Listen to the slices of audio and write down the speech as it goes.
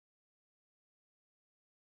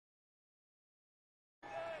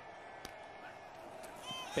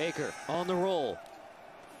Baker on the roll.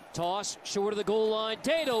 Toss short of the goal line.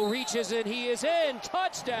 Dado reaches and he is in.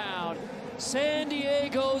 Touchdown, San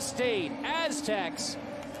Diego State. Aztecs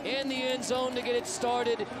in the end zone to get it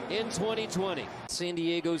started in 2020. San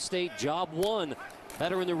Diego State, job one.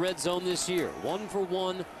 Better in the red zone this year. 1 for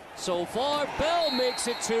 1 so far. Bell makes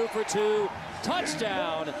it 2 for 2.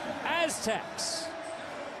 Touchdown, Aztecs.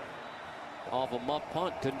 Off a muff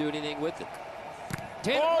punt, couldn't do anything with it.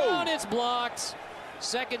 Around, it's blocked.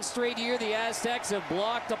 Second straight year the Aztecs have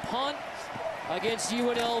blocked a punt against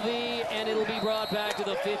UNLV, and it'll be brought back to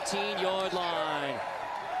the 15-yard line.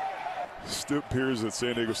 Still appears that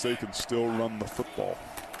San Diego State can still run the football.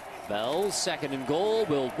 Bell, second and goal,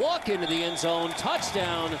 will walk into the end zone.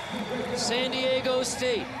 Touchdown, San Diego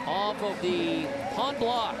State, off of the punt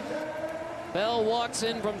block. Bell walks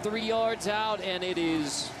in from 3 yards out, and it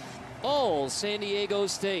is all San Diego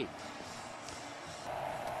State.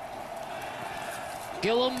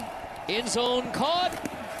 Gillum, end zone caught.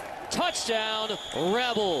 Touchdown,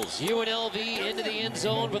 Rebels. UNLV into the end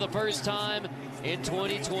zone for the first time in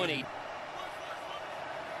 2020.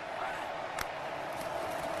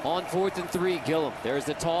 On 4th and 3, Gillum. There's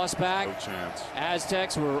the toss back. No chance.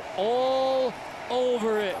 Aztecs were all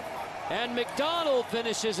over it. And McDonald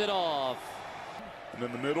finishes it off. And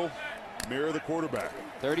in the middle, mirror the quarterback.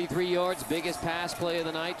 33 yards, biggest pass play of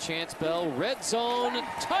the night. Chance Bell, red zone,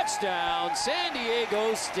 touchdown, San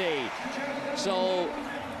Diego State. So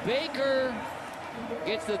Baker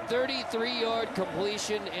gets the 33-yard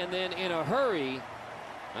completion, and then in a hurry,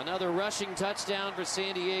 another rushing touchdown for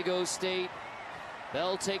San Diego State.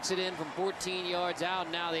 Bell takes it in from 14 yards out.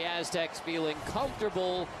 Now the Aztecs feeling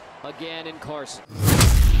comfortable again in Carson.